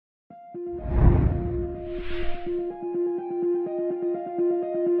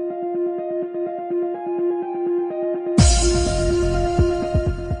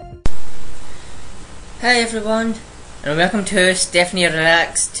Hi everyone, and welcome to Stephanie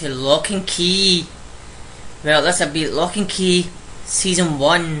Reacts to Lock and Key. Well, this will be Lock and Key Season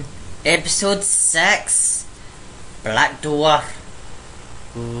 1, Episode 6, Black Door.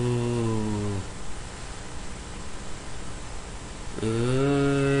 Ooh.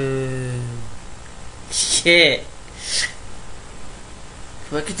 Ooh. Shit.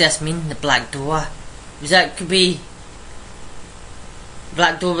 What could this mean, the Black Door? Was that could be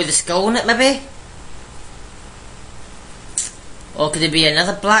Black Door with a skull in it, maybe? Or could it be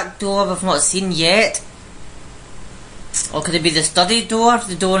another black door we've not seen yet? Or could it be the study door?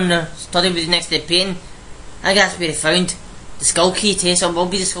 The door in the study with next to the painting? I guess where they found the skull key too, so it will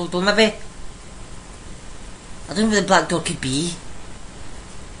be the skull door maybe? I don't know where the black door could be.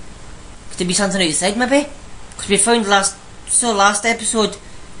 Could it be something outside maybe? Because we found last episode,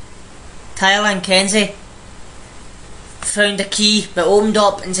 Tyler and Kenzie found a key that opened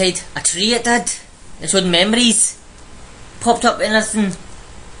up inside a tree, it did. It showed memories. Popped up anything.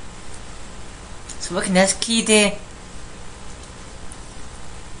 So what can this key do?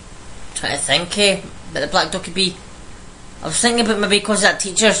 Trying to think, but the black door could be. I was thinking about maybe because that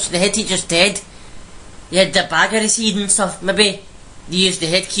the head teacher's dead. He had the bag of receipt and stuff. Maybe they used the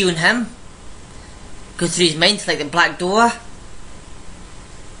head key on him. Go through his mind like the black door.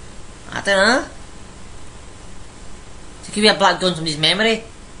 I don't know. So it could be a black door in somebody's memory.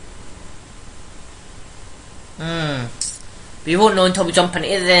 We won't know until we jump into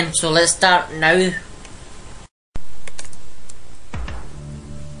it then, so let's start now.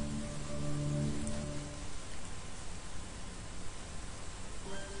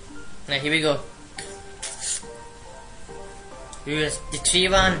 Now here we go. Here's the tree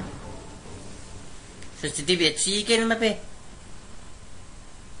one. So it's to do with a tree again maybe?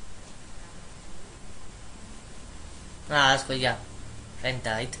 Ah, that's good, yeah. Friend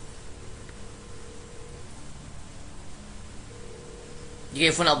died. You get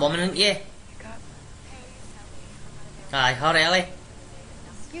in front of that woman, didn't you? Aye, her Ellie.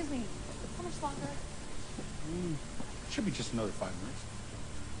 Excuse me, how much longer? Should be just another 5 minutes.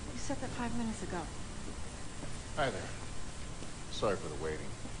 You said that 5 minutes ago. Hi there. Sorry for the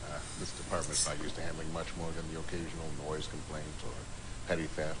waiting. This department's not used to handling much more than the occasional noise complaint or petty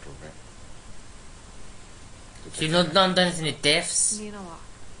theft or So you've not done anything to deaths? Me and Locke.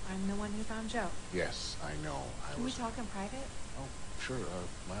 I'm the one who found Joe. Yes, I know. Can we talk in private? Oh, sure.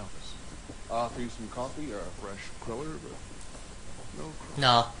 My office. Offer you some coffee or a fresh cruller? No cruller.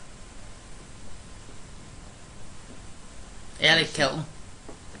 No. Ellie killed him.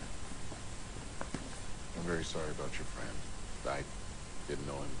 I'm very sorry about your friend. I didn't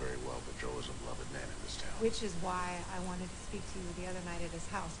know him very well, but Joe is a beloved man in this town. Which is why I wanted to speak to you the other night at his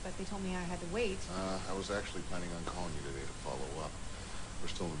house, but they told me I had to wait. I was actually planning on calling you today to follow up. We're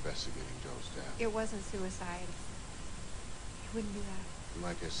still investigating Joe's death. It wasn't suicide. He wouldn't do that.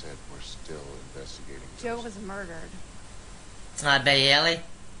 Like I said, we're still investigating Joe was murdered. I bet Ellie.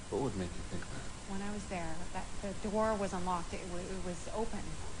 What would make you think that? When I was there, the door was unlocked. It was open.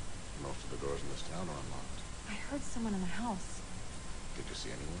 Most of the doors in this town are unlocked. I heard someone in the house. Did you see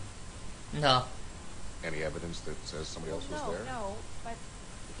anyone? No. Any evidence that says somebody else was there? No, but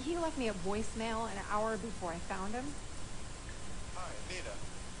he left me a voicemail an hour before I found him. Hi, Anita.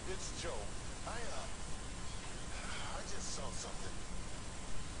 It's Joe. I just saw something.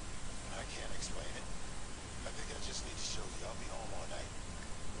 I can't explain it. I think I just need to show you. I'll be home all night.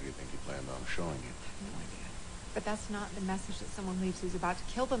 What do you think he planned on showing you? I have no idea. But that's not the message that someone leaves who's about to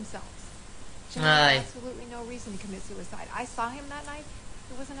kill themselves. Joe Aye. had absolutely no reason to commit suicide. I saw him that night.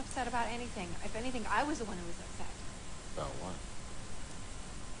 He wasn't upset about anything. If anything, I was the one who was upset. About what?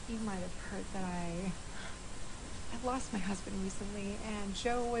 You might have heard that I lost my husband recently, and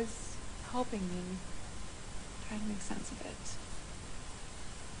Joe was helping me try to make sense of it.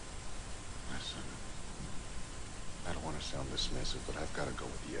 Listen, I don't want to sound dismissive, but I've got to go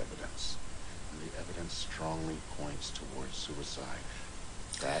with the evidence. And the evidence strongly points towards suicide.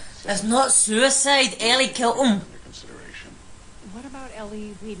 It's not suicide. Ellie killed him. Under consideration. What about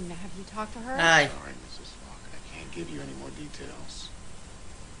Ellie Whedon? Have you talked to her? Aye. Sorry, Mrs. Locke, I can't give you any more details.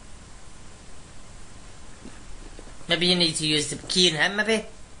 Maybe you need to use the key in him, maybe?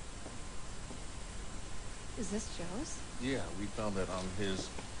 Is this Joe's? Yeah, we found that on his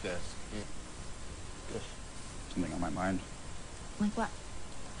desk. Just something on my mind. Like what?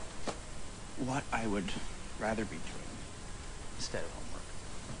 What I would rather be doing instead of homework.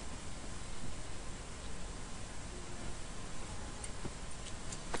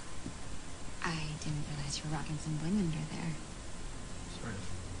 I didn't realize you were rocking some bling under there. Sort of.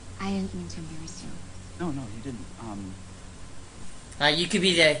 I didn't mean to embarrass you. No, you didn't. You could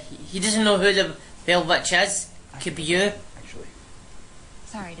be the... He doesn't know who the Bell Witch is. Could be you. Actually.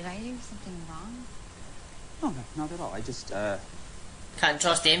 Sorry, did I do something wrong? No, not at all. I just, Can't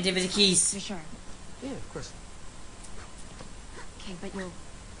trust empty with the keys. You sure? Yeah, of course. Okay, but you'll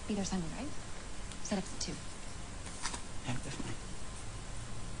be there Sunday, right? Set up for 2. Yeah, definitely.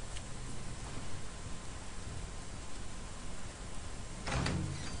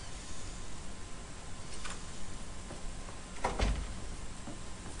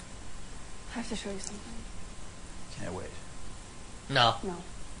 I have to show you something. Can't wait. No. No,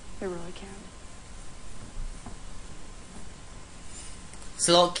 I really can't. It's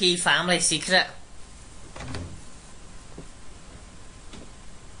a Locke family secret.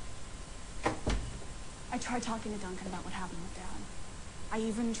 I tried talking to Duncan about what happened with Dad. I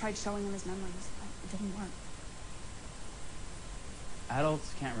even tried showing him his memories, but it didn't work.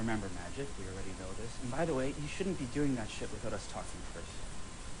 Adults can't remember magic. We already know this. And by the way, you shouldn't be doing that shit without us talking first.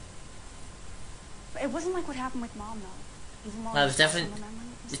 But it wasn't like what happened with Mom, though. Even while Well, it was I was different. the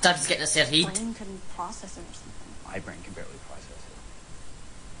memory, You started getting a set my heat. brain couldn't process it or something. My brain can barely process it.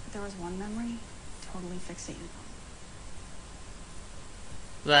 But there was one memory totally fixated on.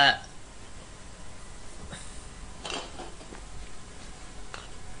 But...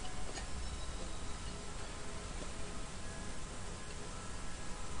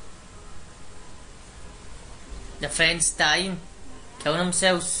 The friends dying, killing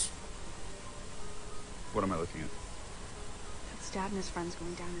themselves. What am I looking at? It's Dad and his friends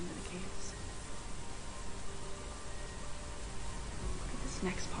going down into the caves. Look at this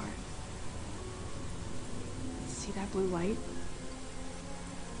next part. See that blue light?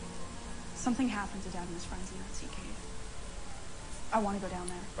 Something happened to Dad and his friends in that sea cave. I want to go down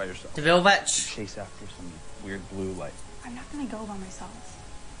there. By yourself. The Bell Witch. Chase after some weird blue light. I'm not going to go by myself.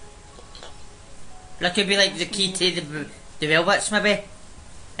 That could be like the key to the Bell Witch, maybe?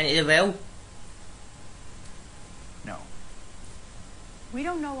 Into the well. No. We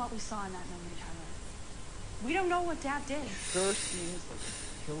don't know what we saw in that memory, Tyler. We don't know what Dad did. Sure seems like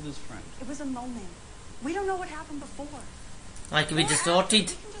he killed his friend. It was a moment. We don't know what happened before. Like, could be Or distorted.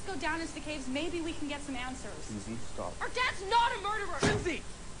 after. We can just go down into the caves. Maybe we can get some answers. Susie, stop. Our dad's not a murderer. Susie!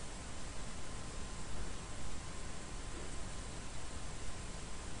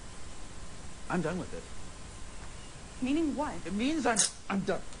 I'm done with it. Meaning what? It means I'm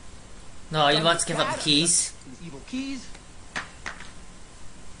done. No, he Done wants with to give up Dad. the keys. These evil keys.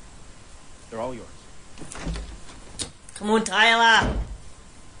 They're all yours. Come on, Tyler!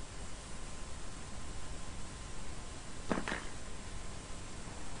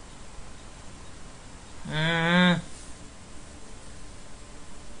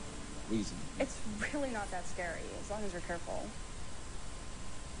 Easy. It's really not that scary, as long as you're careful.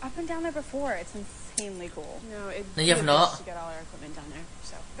 I've been down there before. It's insanely cool. No, it No, you have not. to get all our equipment down there.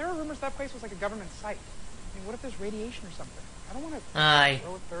 So there are rumors that place was like a government site. I mean, what if there's radiation or something? I don't want to Aye.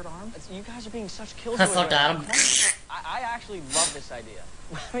 throw a third arm. You guys are being such killjoys. I thought right that. now. I actually love this idea.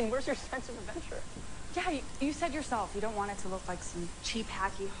 I mean, where's your sense of adventure? Yeah, you said yourself you don't want it to look like some cheap,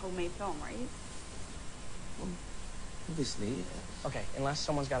 hacky, homemade film, right? Obviously. Okay, unless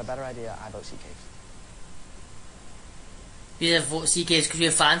someone's got a better idea, I vote sea caves. You just vote CKs because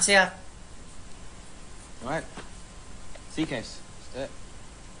you're fancier. Alright. Sea caves. Let's do it.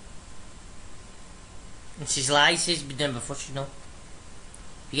 And she's lied, she's been done before, you know.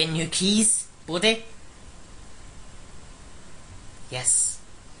 You getting new keys, buddy? Yes.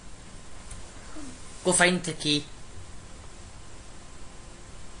 Go find the key.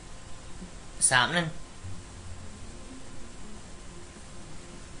 What's happening?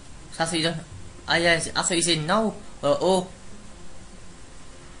 So I thought you done. I thought you said no. Oh.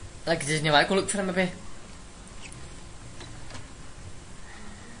 Like, doesn't I go look for him maybe?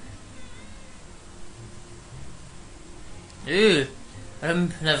 Ooh. A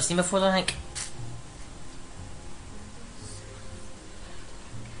room I've never seen before, I think.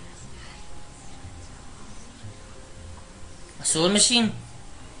 A sewing machine.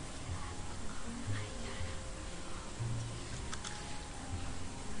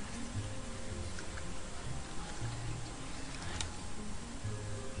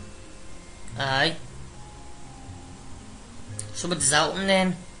 Aye. So what does that open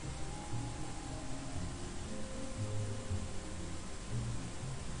then?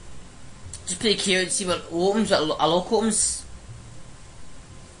 Just pretty curious to see what opens, what a lock opens.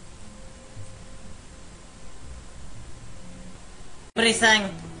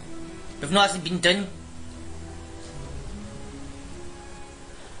 Everything. We've not actually been done.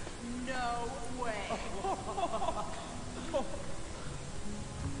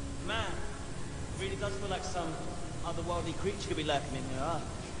 Man, it really does feel like some otherworldly creature could be lurking in here, huh?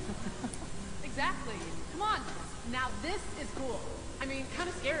 Exactly. Come on. Now this is cool. I mean, kind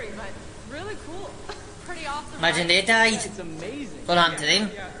of scary, but really cool. Pretty awesome. Imagine right? they died. It's amazing. What happened to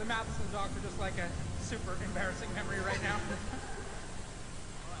them? Yeah, the Matheson docs are just like a super embarrassing memory right now.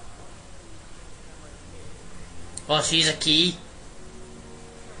 Oh, she's a key.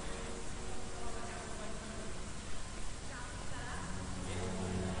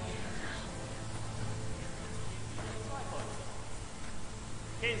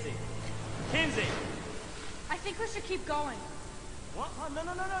 Kinsey! Kinsey! I think we should keep going. What? Oh, no.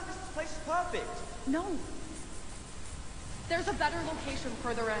 This place is perfect. No. There's a better location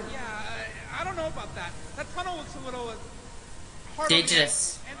further in. Yeah, I don't know about that. That tunnel looks a little hard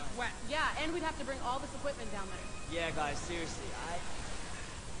Dangerous. and wet. Yeah, and we'd have to bring all this equipment down there. Yeah, guys, seriously,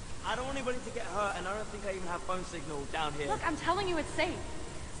 I don't want anybody to get hurt, and I don't think I even have phone signal down here. Look, I'm telling you, it's safe.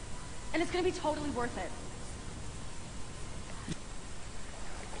 And it's gonna be totally worth it.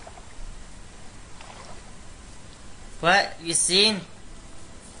 What? You seen?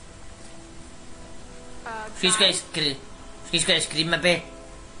 She's gonna Guys, scream. She's gonna scream a bit.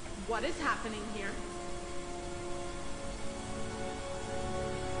 what is happening here?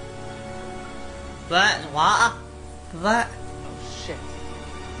 What? What? What? Oh, shit.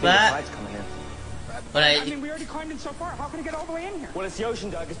 What? The tide's coming in. What? I mean, we already climbed in so far. How can I get all the way in here? Well, it's the ocean,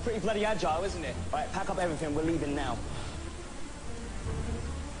 Doug. It's pretty bloody agile, isn't it? All right, pack up everything. We're leaving now.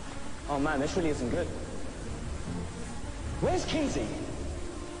 Oh, man, this really isn't good. Where's Kinsey?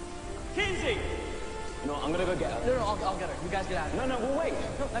 Kinsey! You know what, I'm gonna go get her. No, I'll get her. You guys get out of here. No, we'll wait.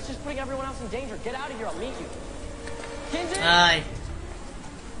 No, that's just putting everyone else in danger. Get out of here. I'll meet you. Kinsey! Aye.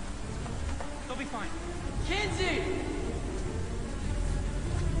 They'll be fine. Kinsey!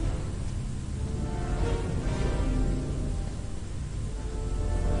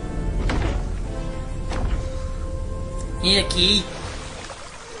 Need a key.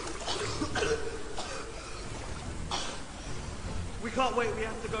 We can't wait, we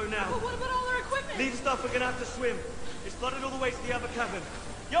have to go now. But what about all our equipment? Leave stuff, we're gonna have to swim. It's flooded all the way to the other cabin.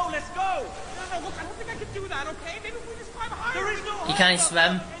 Yo, let's go! No, look, I don't think I can do that, okay? Maybe if we just climb higher. There is no You can't high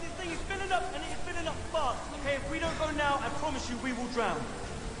swim. enough. And this thing is filling up, and it's filling up fast. Okay, if we don't go now, I promise you we will drown.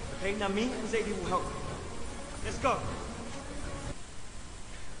 Okay, now me and Zadie will help. Let's go.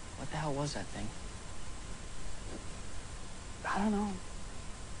 What the hell was that thing? I don't know.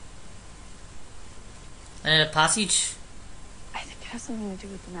 And a passage. I think it has something to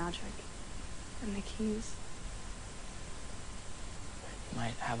do with the magic and the keys.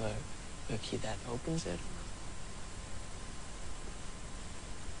 Might have a key that opens it.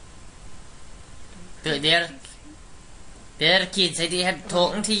 Look there. There, kids. I did have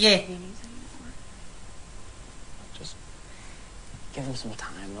talking to you. Just give them some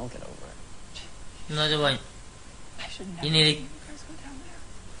time. They'll get over it. No, they won't. I should never You need let to- you guys go down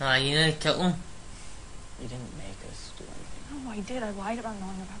there. Nah, you need to kill them. You didn't make us do anything. No, I did. I lied about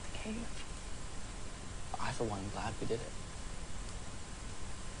knowing about the cave. I, for one, am glad we did it.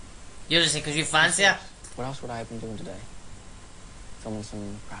 You're just because you fancy her. What else would I have been doing today? Filming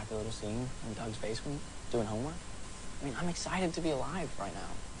some crappy little scene in Doug's basement? Doing homework? I mean, I'm excited to be alive right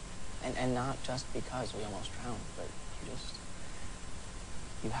now. And not just because we almost drowned, but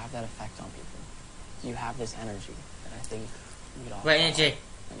you have that effect on people. You have this energy that I think we'd all What follow energy?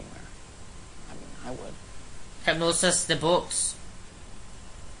 anywhere. I mean, I would. Hypnosis, the books.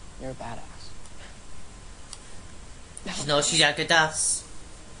 You're a badass. She's not, she's a good ass.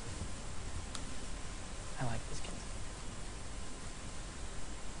 I like this kid.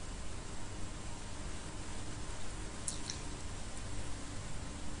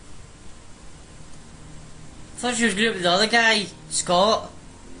 I thought she was good with the other guy, Scott.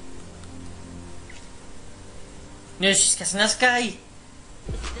 No, she's kissing this guy.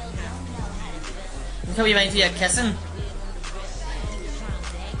 Look how you mind for your kissing.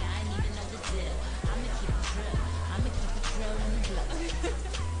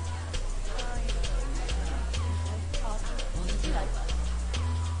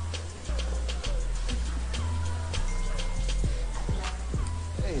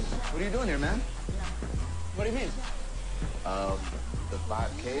 Hey, what are you doing here, man? What do you mean? The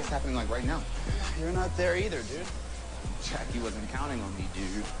 5K is happening like right now. You're not there either, dude. Jackie wasn't counting on me,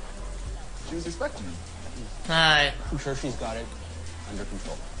 dude. She was expecting me. Aye. I'm sure she's got it under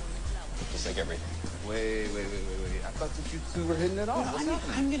control. Just like everything. Wait. I thought that you two were hitting it off. What's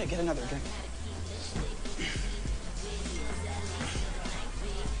happening? I'm gonna get another drink.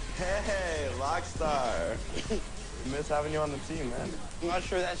 Hey, Lockstar. Miss having you on the team, man. I'm not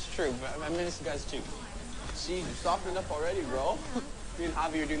sure that's true, but I miss you guys too. See, you softened up already, bro. Me and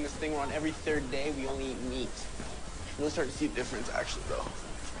Javi are doing this thing where on every third day we only eat meat. really starting to see a difference, actually, though.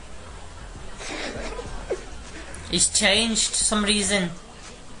 He's changed for some reason.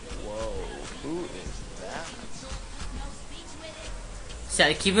 Whoa, who is that? Is that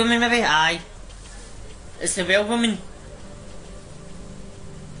the key woman maybe? Aye. It's the whale woman.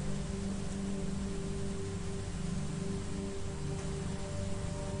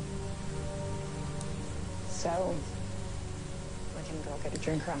 So, we can go get a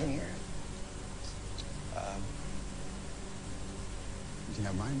drink around here. You can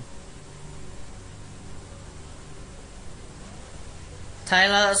have mine.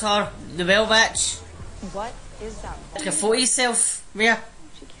 Tyler, that's her. The whale bitch. What is that? Take a photo of yourself. Where?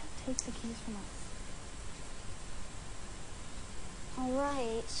 She can't take the keys from us. All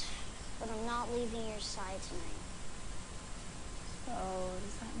right, but I'm not leaving your side tonight. So,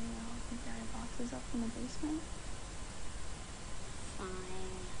 does that mean I'll have to carry boxes up from the basement?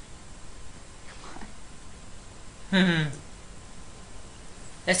 Fine.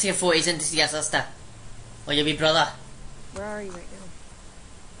 Let's take a photo in to see your sister. Or your wee brother. Where are you right now?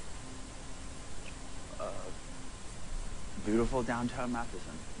 Beautiful downtown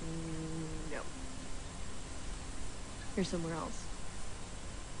Matheson. No. You're somewhere else.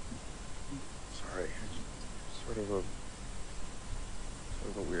 Sorry. Sort of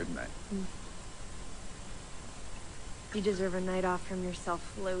a weird night. You deserve a night off from your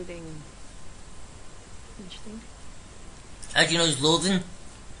self-loathing. Don't you think? How do you know he's loathing?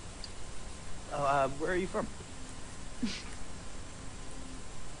 Oh, where are you from?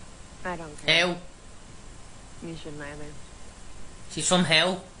 I don't care. Hell. You shouldn't either. She's from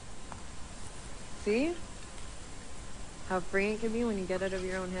hell. See? How free it can be when you get out of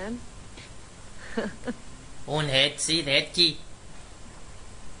your own head? Own head, see the head key.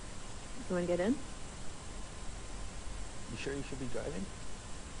 You want to get in? You sure you should be driving?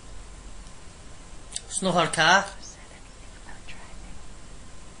 It's not her car.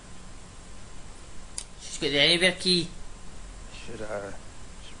 She's got the anywhere key. Should probably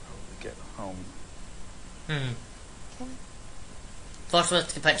get home. First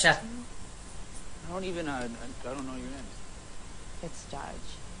let's take a picture. I don't even, I don't know your name. It's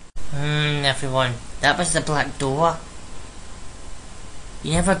Judge. Everyone. That was the black door.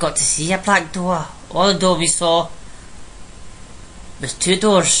 You never got to see a black door. All the door we saw was two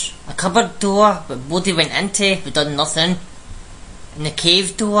doors. A cupboard door that Bodhi went into but done nothing. And the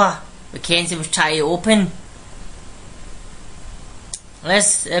cave door Mackenzie was trying to open.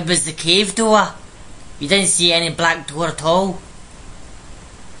 Unless it was the cave door. You didn't see any black door at all.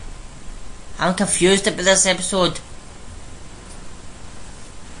 I'm confused about this episode.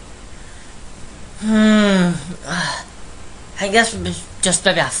 I think this was just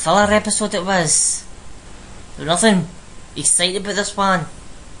maybe a filler episode it was. There's nothing excited about this one.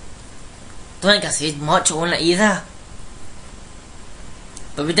 Don't think I said much on it either.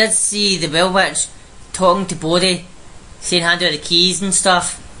 But we did see the Bell Witch talking to Bodhi, saying hand her the keys and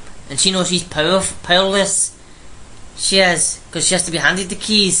stuff. And she knows she's powerless. She is, because she has to be handed the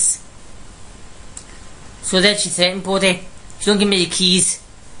keys. So then she threatened Bodhi, if you don't give me the keys,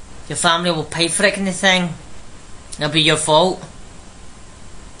 your family will pay for it kind of thing. It'll be your fault.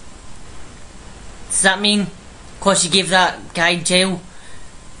 Does that mean, because she gave that guy in jail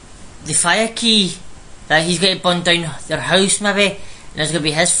the fire key, that he's going to burn down their house maybe, and it's going to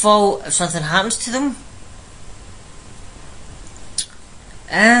be his fault if something happens to them?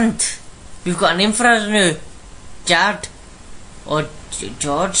 And we've got a name for her now. Jared. Or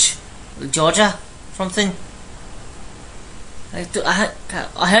George. Georgia. Something. I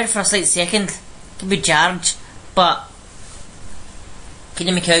heard for a slight second. It could be George. But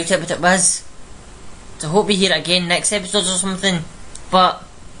couldn't make out what it was. So I hope we hear it again next episode or something. But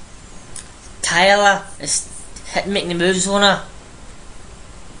Tyler is making the moves on her.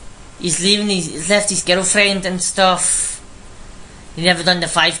 He's left his girlfriend and stuff. He never done the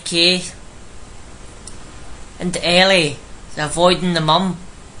 5k. And Ellie is avoiding the mum.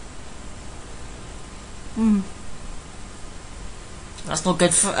 That's not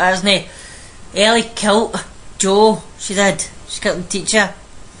good for her, isn't it? Ellie killed Joe. She did. She killed the teacher.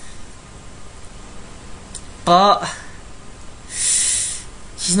 But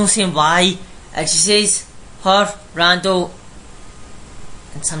she's not saying why. And she says her, Randall,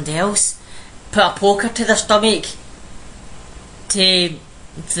 and somebody else put a poker to their stomach to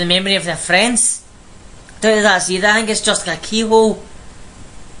the memory of their friends. I don't think that's either. I think it's just like a keyhole.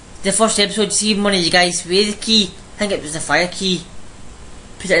 The first episode, you see one of you guys with the key. I think it was the fire key.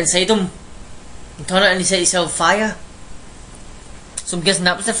 Put it inside him and turn it and he set himself fire. So I'm guessing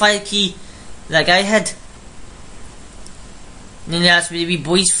that was the fire key that guy had. And then that's where the wee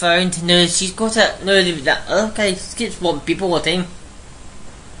boy's found. Now she's got it. Now that other guy keeps wanting people all the time.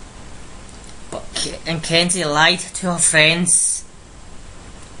 And Kenzie lied to her friends.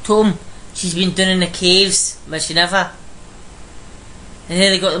 Told them she's been down in the caves, but she never. And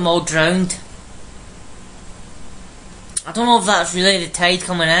then they got them all drowned. I don't know if that's really the tide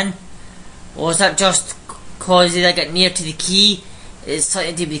coming in, or is that just cause they get near to the key? It's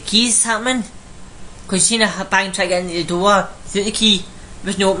something to do with the keys happening. Cause she seen a bang try to get into the door through the key. It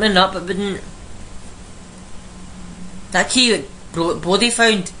wasn't opening up, it wouldn't. That key that Bodhi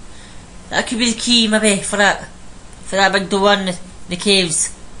found, that could be the key maybe for that big door in the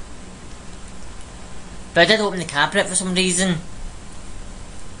caves. But I did open the cabinet for some reason.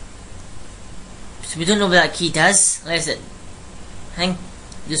 So we don't know what that key does, unless it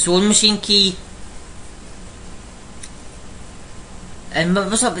the sewing machine key. And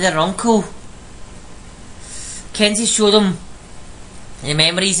what's up with their uncle? Kenzie showed him the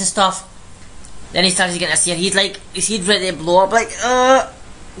memories and stuff. Then he started getting a scare. His head ready to blow up, like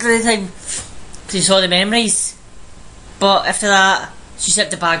every time. Cause he saw the memories. But after that, she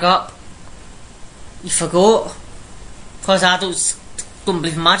zipped the bag up. He forgot. Cause adults don't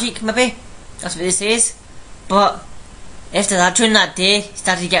believe in magic, maybe. That's what it says. But after that, during that day, he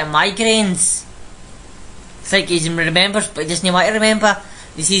started getting migraines. It's like he remembers, but he doesn't want to remember.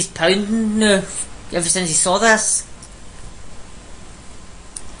 He's pounding now, ever since he saw this.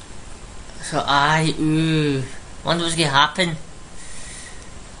 So wonder what's going to happen.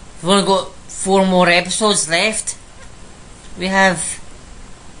 We've only got 4 more episodes left. We have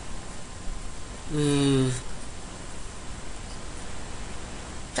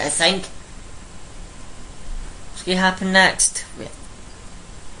I think. What's going to happen next? Wait.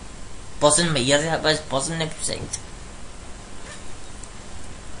 Buzzing in my ear, that was buzzing every second.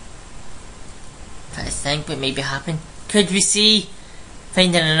 I think what may be happening. Could we see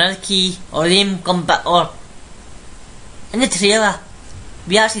finding another key, or them come back, or in the trailer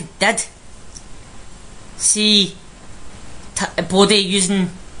we actually did see Bodhi using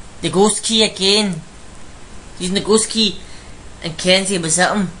the ghost key again, using the ghost key, and Kenzie was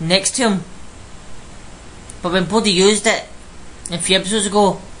at him, next to him. But when Bodhi used it a few episodes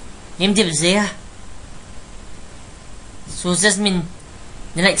ago, nobody was there. So does this mean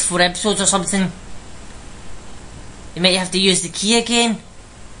the next 4 episodes or something you might have to use the key again,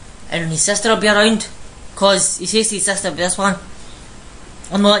 and his sister will be around? Cause he says to his sister, this one,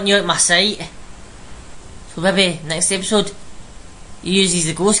 I'm not letting you out my sight. So maybe next episode he uses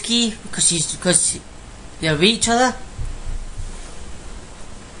the ghost key because they're with each other.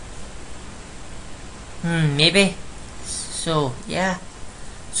 Maybe. So yeah.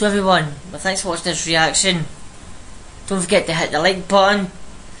 So everyone, well, thanks for watching this reaction. Don't forget to hit the like button,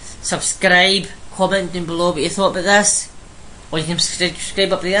 subscribe, comment down below what you thought about this, or you can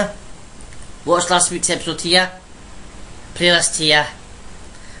subscribe up there. Watch last week's episode here, playlist here,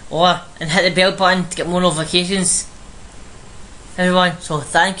 and hit the bell button to get more notifications. Everyone, so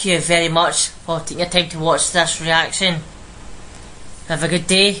thank you very much for taking your time to watch this reaction. Have a good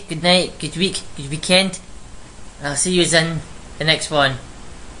day, good night, good week, good weekend, and I'll see you in the next one.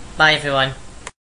 Bye everyone.